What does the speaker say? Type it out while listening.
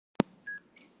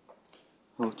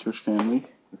Hello, church family.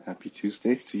 Happy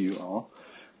Tuesday to you all.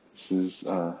 This is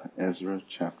Ezra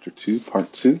chapter 2,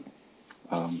 part 2.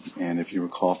 And if you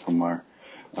recall from our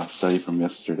study from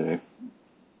yesterday,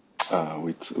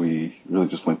 we really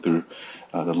just went through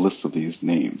the list of these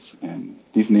names. And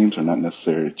these names are not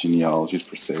necessarily genealogies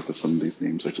per se, but some of these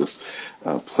names are just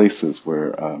places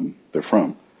where they're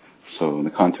from. So in the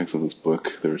context of this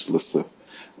book, there's lists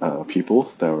of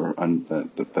people that were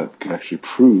that could actually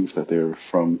prove that they're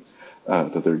from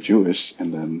that they're Jewish,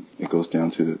 and then it goes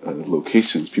down to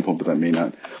locations, people that may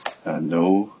not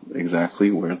know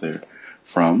exactly where they're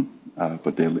from,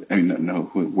 but they know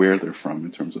where they're from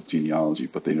in terms of genealogy,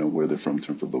 but they know where they're from in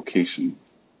terms of location.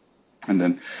 And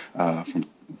then from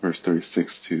verse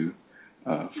 36 to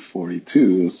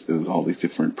 42 is all these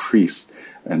different priests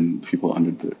and people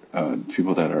under the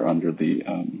people that are under the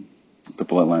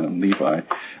bloodline of Levi.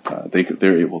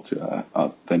 They're able to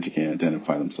authenticate and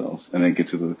identify themselves, and then get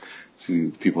to the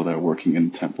people that are working in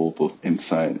the temple, both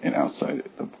inside and outside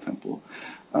of the temple.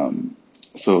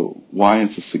 So why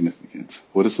is this significant?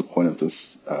 What is the point of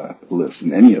this list,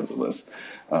 and any of the lists?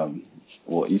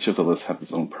 Well, each of the lists have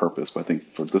its own purpose, but I think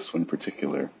for this one in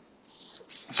particular,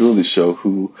 to really show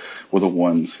who were the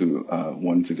ones who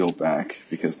wanted to go back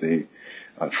because they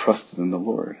trusted in the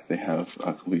Lord. They have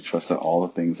complete trust that all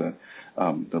the things that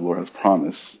the Lord has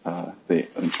promised,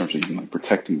 in terms of even like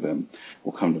protecting them,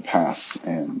 will come to pass.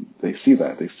 And they see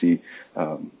that. They see,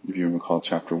 if you recall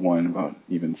chapter 1 about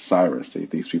even Cyrus,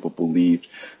 these people believed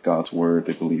God's word.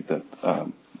 They believed that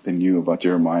they knew about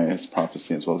Jeremiah's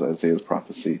prophecy as well as Isaiah's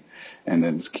prophecy. And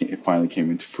then it finally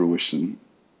came into fruition.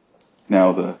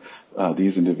 Now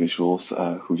these individuals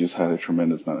who just had a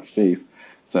tremendous amount of faith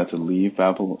decided to leave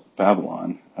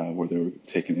Babylon, where they were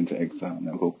taken into exile, and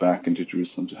now go back into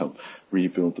Jerusalem to help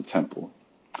rebuild the temple.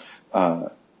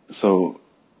 So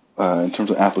in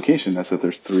terms of application, I said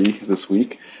there's 3 this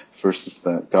week. First is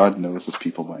that God knows his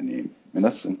people by name. And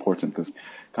that's important because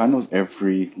God knows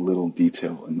every little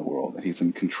detail in the world, and he's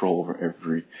in control over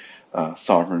every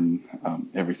sovereign,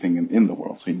 everything in the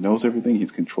world. So he knows everything,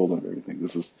 he's control of everything.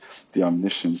 This is the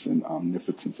omniscience and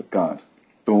omnipotence of God.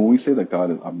 But when we say that God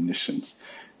is omniscient,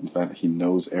 in fact that he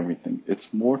knows everything,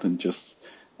 it's more than just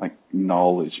like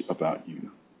knowledge about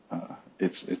you.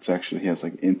 It's actually, he has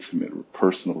like intimate,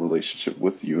 personal relationship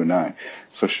with you and I,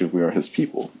 especially if we are his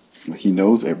people. He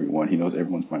knows everyone. He knows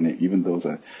everyone's by name, even those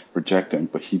that reject him.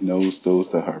 But he knows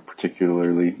those that are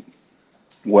particularly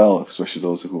well, especially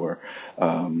those who are,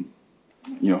 the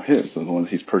ones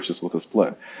he's purchased with his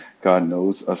blood. God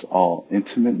knows us all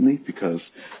intimately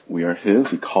because we are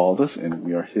his. He called us, and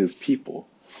we are his people.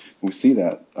 We see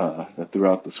that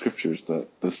throughout the scriptures that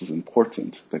this is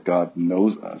important, that God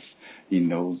knows us.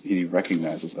 He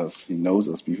recognizes us. He knows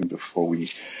us even before we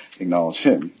acknowledge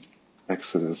him.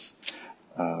 Exodus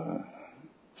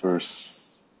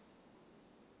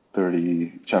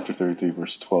chapter 33,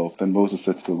 verse 12. Then Moses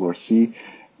said to the Lord, "See,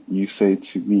 you say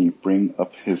to me, bring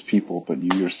up his people, but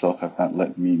you yourself have not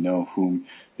let me know whom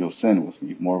you'll send with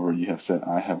me. Moreover, you have said,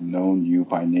 I have known you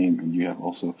by name, and you have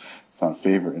also found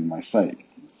favor in my sight."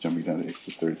 Jumping down to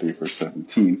Exodus 33, verse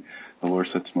 17, the Lord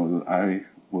said to Moses, "I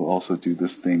will also do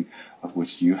this thing of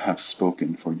which you have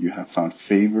spoken, for you have found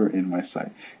favor in my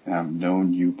sight, and I have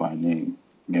known you by name."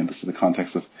 Again, this is the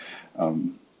context of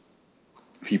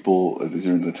people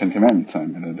during the Ten Commandments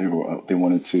time, and they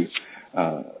wanted to.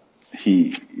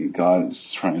 God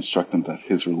is trying to instruct them that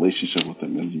his relationship with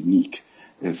them is unique,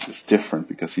 is different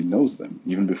because he knows them.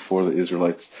 Even before the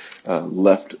Israelites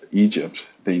left Egypt,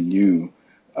 they knew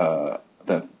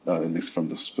that, at least from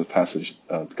the passage,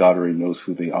 God already knows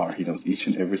who they are. He knows each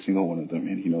and every single one of them,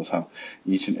 and he knows how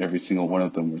each and every single one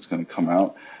of them is going to come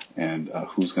out and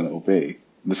who's going to obey.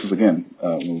 This is, again,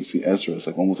 when we see Ezra, it's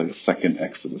like almost like a second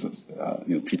Exodus.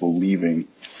 People leaving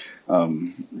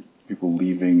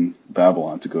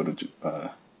Babylon to go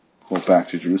back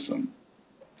to Jerusalem.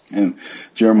 In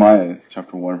Jeremiah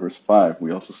chapter 1, verse 5,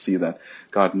 we also see that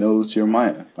God knows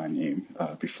Jeremiah by name.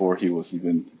 Before he was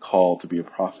even called to be a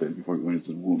prophet, before he went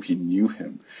into the womb, he knew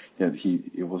him. Yet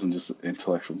it wasn't just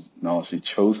intellectual knowledge. He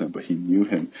chose him, but he knew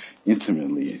him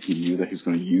intimately, and he knew that he was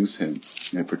going to use him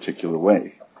in a particular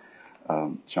way.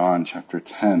 John chapter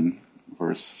 10,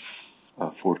 verse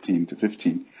 14 to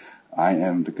 15. "I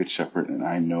am the good shepherd, and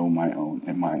I know my own,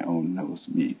 and my own knows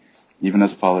me. Even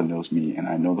as the Father knows me, and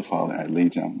I know the Father, I lay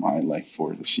down my life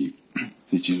for the sheep."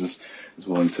 See, Jesus is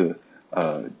willing to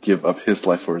give up his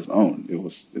life for his own.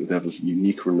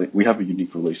 We have a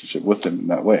unique relationship with him in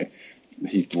that way.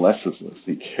 He blesses us.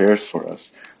 He cares for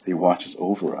us. He watches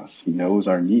over us. He knows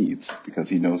our needs because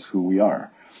he knows who we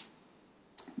are.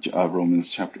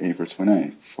 Romans chapter 8, verse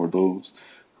 29. "For those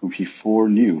whom he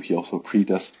foreknew, he also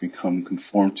predestined to become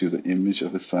conformed to the image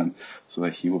of his Son, so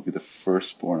that he will be the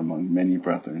firstborn among many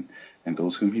brethren. And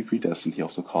those whom he predestined, he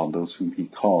also called. Those whom he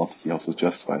called, he also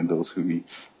justified. And those whom he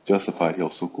justified, he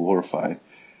also glorified.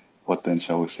 What then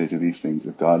shall we say to these things?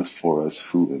 If God is for us,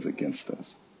 who is against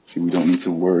us? See, we don't need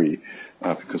to worry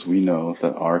because we know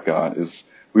that our God is.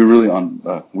 We are on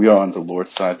the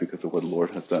Lord's side because of what the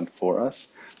Lord has done for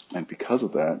us, and because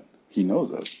of that, He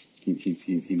knows us.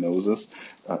 He knows us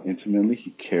intimately.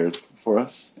 He cares for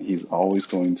us. He's always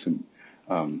going to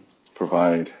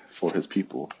provide for His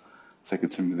people. 2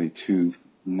 Timothy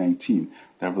 2:19.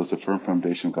 That was the firm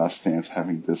foundation of God stands,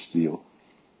 having this seal.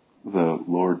 The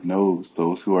Lord knows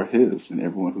those who are His, and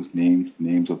everyone whose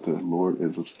names of the Lord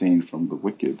is abstained from the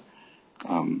wicked,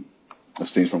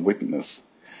 abstained from wickedness.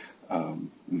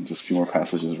 And just a few more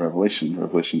passages of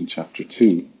Revelation chapter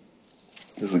 2.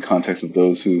 This is in context of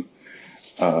those who,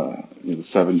 the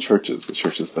seven churches, the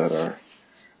churches that are,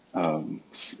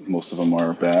 most of them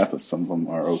are bad, but some of them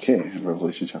are okay. In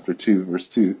Revelation chapter 2, verse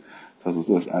 2, tells us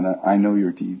this: and I know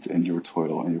your deeds and your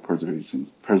toil and your perseverance,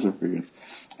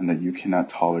 and that you cannot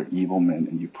tolerate evil men,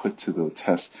 and you put to the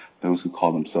test those who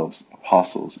call themselves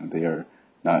apostles, and they are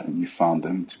not, and you found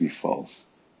them to be false.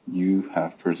 You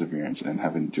have perseverance and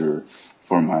have endured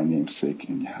for my name's sake,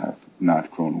 and you have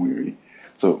not grown weary.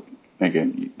 So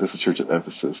again, this is the church of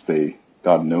Ephesus.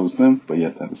 God knows them, but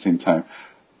yet at the same time,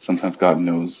 sometimes God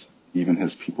knows even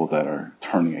His people that are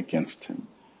turning against Him.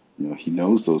 He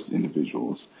knows those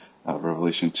individuals.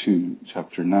 Revelation 2,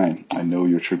 chapter 9, I know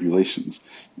your tribulations.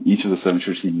 Each of the seven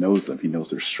churches, He knows them. He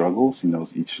knows their struggles. He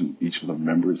knows each of the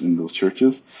members in those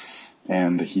churches.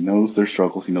 And He knows their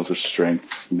struggles. He knows their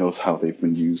strengths. He knows how they've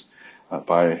been used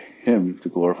by Him to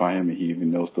glorify Him. And He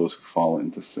even knows those who fall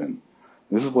into sin.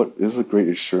 This is a great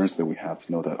assurance that we have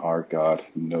to know that our God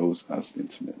knows us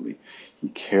intimately. He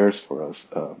cares for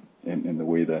us in the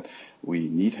way that we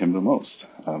need Him the most.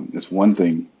 It's one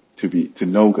thing to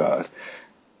know God,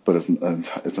 but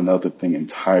it's another thing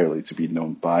entirely to be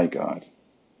known by God.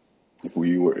 If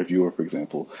you were, for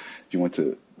example, if you went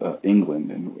to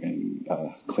England and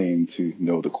claimed to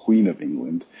know the Queen of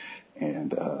England,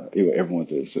 and everyone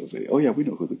there says, "Oh yeah, we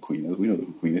know who the Queen is. We know who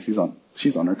the Queen is.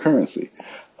 She's on our currency."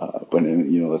 But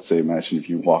let's say, imagine if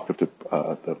you walked up to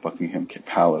the Buckingham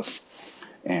Palace,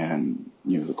 and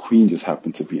the Queen just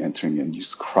happened to be entering, and you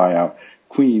just cry out,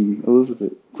 Queen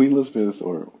Elizabeth,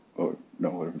 or no,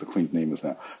 whatever the Queen's name is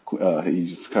now. You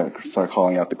just kind of start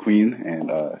calling out the Queen,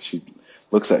 and she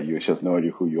looks at you and she has no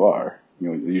idea who you are.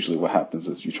 Usually what happens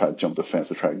is you try to jump the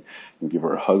fence or try to give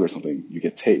her a hug or something, you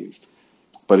get tased.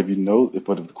 But if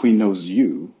the Queen knows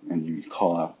you and you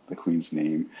call out the Queen's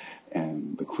name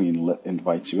and the Queen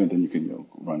invites you in, then you can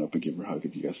run up and give her a hug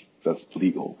that's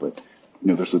legal. But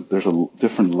there's a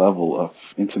different level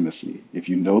of intimacy. If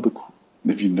you know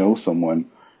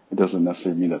someone, it doesn't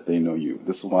necessarily mean that they know you.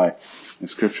 This is why in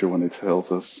Scripture, when it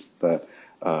tells us that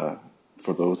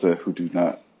for those who do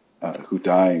not who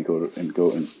die and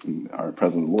go and are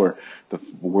present in the Lord, the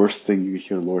worst thing you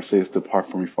hear the Lord say is, "Depart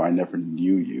from me, for I never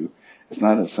knew you." It's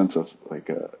not a sense of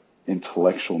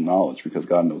intellectual knowledge, because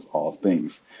God knows all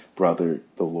things. Rather,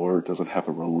 the Lord doesn't have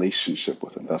a relationship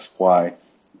with Him. That's why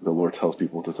the Lord tells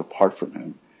people to depart from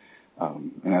Him.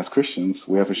 And as Christians,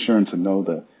 we have assurance to know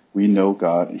that we know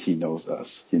God and He knows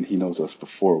us. And He knows us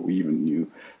before we even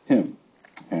knew Him.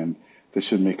 And this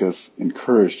should make us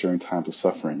encouraged during times of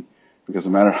suffering, because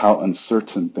no matter how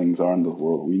uncertain things are in the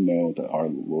world, we know that our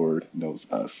Lord knows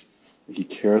us. He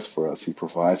cares for us. He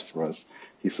provides for us.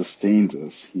 He sustains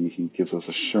us. He gives us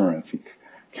assurance. He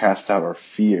casts out our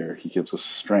fear. He gives us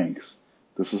strength.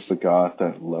 This is the God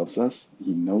that loves us.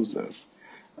 He knows us.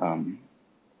 And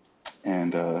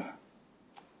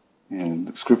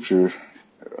Scripture,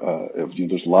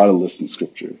 there's a lot of lists in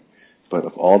Scripture, but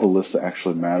of all the lists that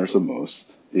actually matters the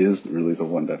most is really the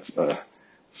one that's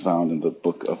found in the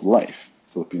book of life.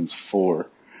 Philippians 4,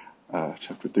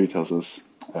 chapter 3 tells us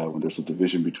when there's a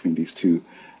division between these two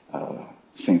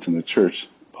saints in the church,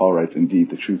 Paul writes, "Indeed,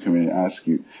 the true command asks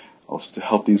you also to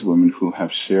help these women who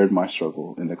have shared my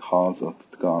struggle in the cause of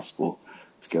the gospel,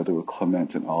 together with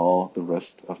Clement and all the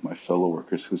rest of my fellow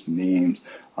workers whose names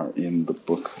are in the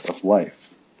book of life."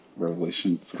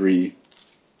 Revelation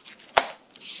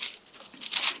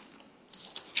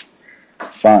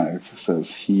 3:5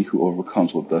 says, "He who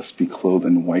overcomes will thus be clothed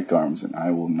in white garments, and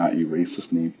I will not erase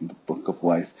his name from the book of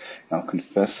life, and I'll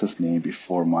confess his name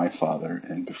before my Father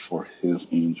and before his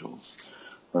angels."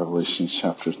 Revelation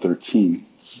chapter 13,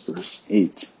 verse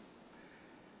 8.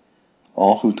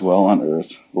 "All who dwell on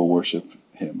earth will worship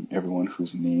him, everyone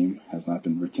whose name has not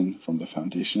been written from the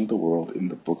foundation of the world in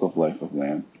the book of life of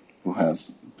Lamb. who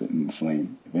has been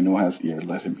slain. If anyone has ear,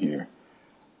 let him hear.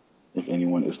 If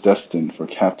anyone is destined for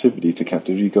captivity, to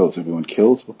captivity he goes. If anyone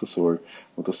kills with the sword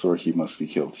he must be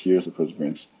killed. Here's the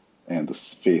perseverance and the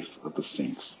faith of the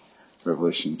saints.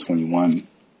 Revelation 21,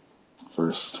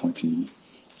 verse 27.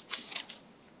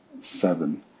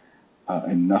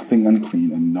 And nothing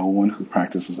unclean, and no one who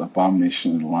practices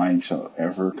abomination and lying shall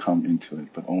ever come into it,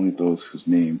 but only those whose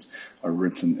names are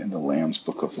written in the Lamb's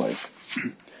book of life.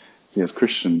 See, as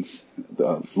Christians,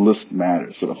 the list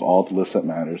matters, but of all the lists that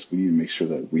matters, we need to make sure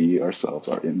that we ourselves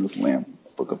are in this Lamb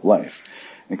book of life.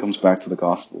 And it comes back to the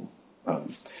gospel.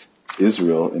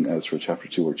 Israel in Ezra chapter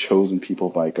 2 were chosen people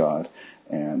by God,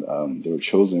 and they were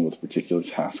chosen with a particular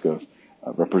task of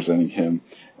representing Him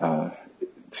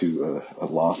to a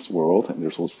lost world, and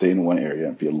they're supposed to stay in one area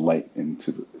and be a light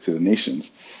to the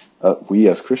nations. We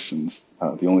as Christians,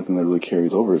 the only thing that really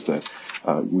carries over is that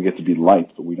we get to be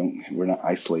light, but we're not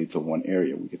isolated to one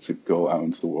area. We get to go out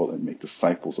into the world and make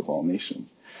disciples of all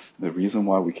nations. The reason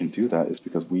why we can do that is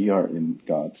because we are in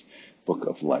God's book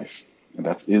of life. And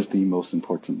that is the most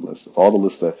important list. Of all the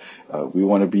lists that we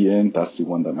want to be in, that's the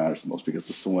one that matters the most, because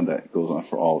this is the one that goes on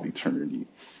for all of eternity.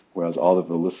 Whereas all of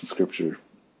the lists of Scripture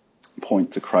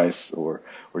point to Christ, or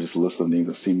just a list of names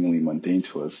that seemingly mundane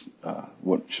to us.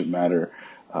 What should matter,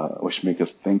 what should make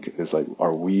us think is like,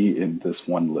 are we in this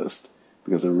one list?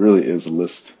 Because there really is a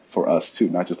list for us too,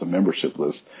 not just a membership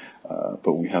list,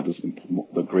 but we have this,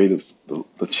 the greatest,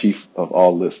 the chief of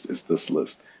all lists is this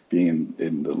list, being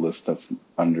in the list that's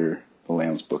under the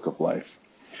Lamb's book of life.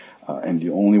 And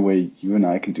the only way you and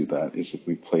I can do that is if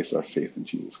we place our faith in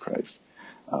Jesus Christ.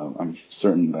 I'm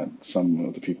certain that some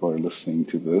of the people who are listening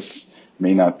to this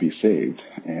may not be saved,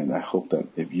 and I hope that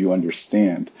if you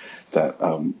understand that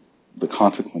the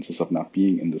consequences of not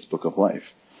being in this book of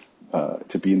life,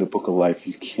 to be in the book of life,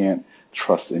 you can't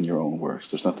trust in your own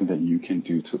works. There's nothing that you can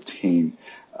do to obtain,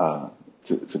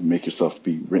 to make yourself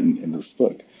be written in this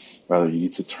book. Rather, you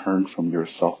need to turn from your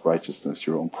self-righteousness,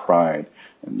 your own pride,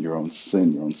 and your own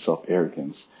sin, your own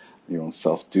self-arrogance, your own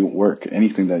self-work,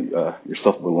 anything that your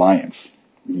self-reliance.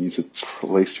 You need to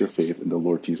place your faith in the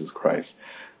Lord Jesus Christ,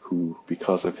 who,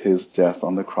 because of His death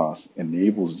on the cross,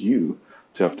 enables you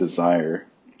to have desire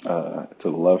to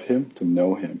love Him, to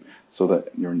know Him, so that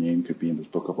your name could be in this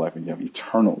book of life and you have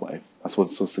eternal life. That's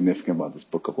what's so significant about this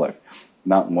book of life.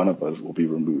 Not one of us will be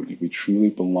removed. If we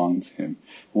truly belong to Him,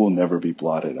 we will never be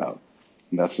blotted out.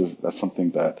 And that's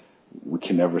something that we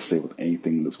can never say with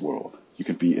anything in this world. You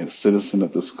could be a citizen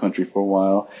of this country for a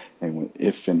while, and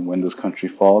if and when this country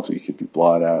falls, you could be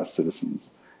blotted out as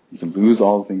citizens. You can lose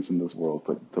all the things in this world,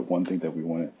 but the one thing that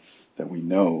we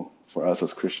know for us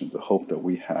as Christians, the hope that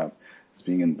we have is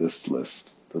being in this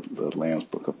list, the Lamb's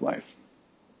Book of Life.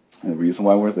 And the reason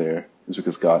why we're there is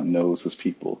because God knows His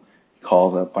people. He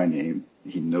calls us by name.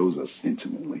 He knows us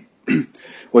intimately.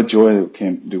 What joy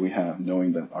do we have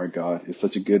knowing that our God is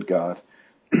such a good God,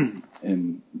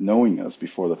 in knowing us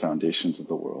before the foundations of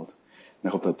the world. And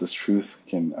I hope that this truth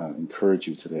can encourage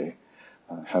you today.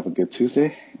 Have a good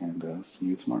Tuesday, and see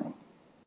you tomorrow.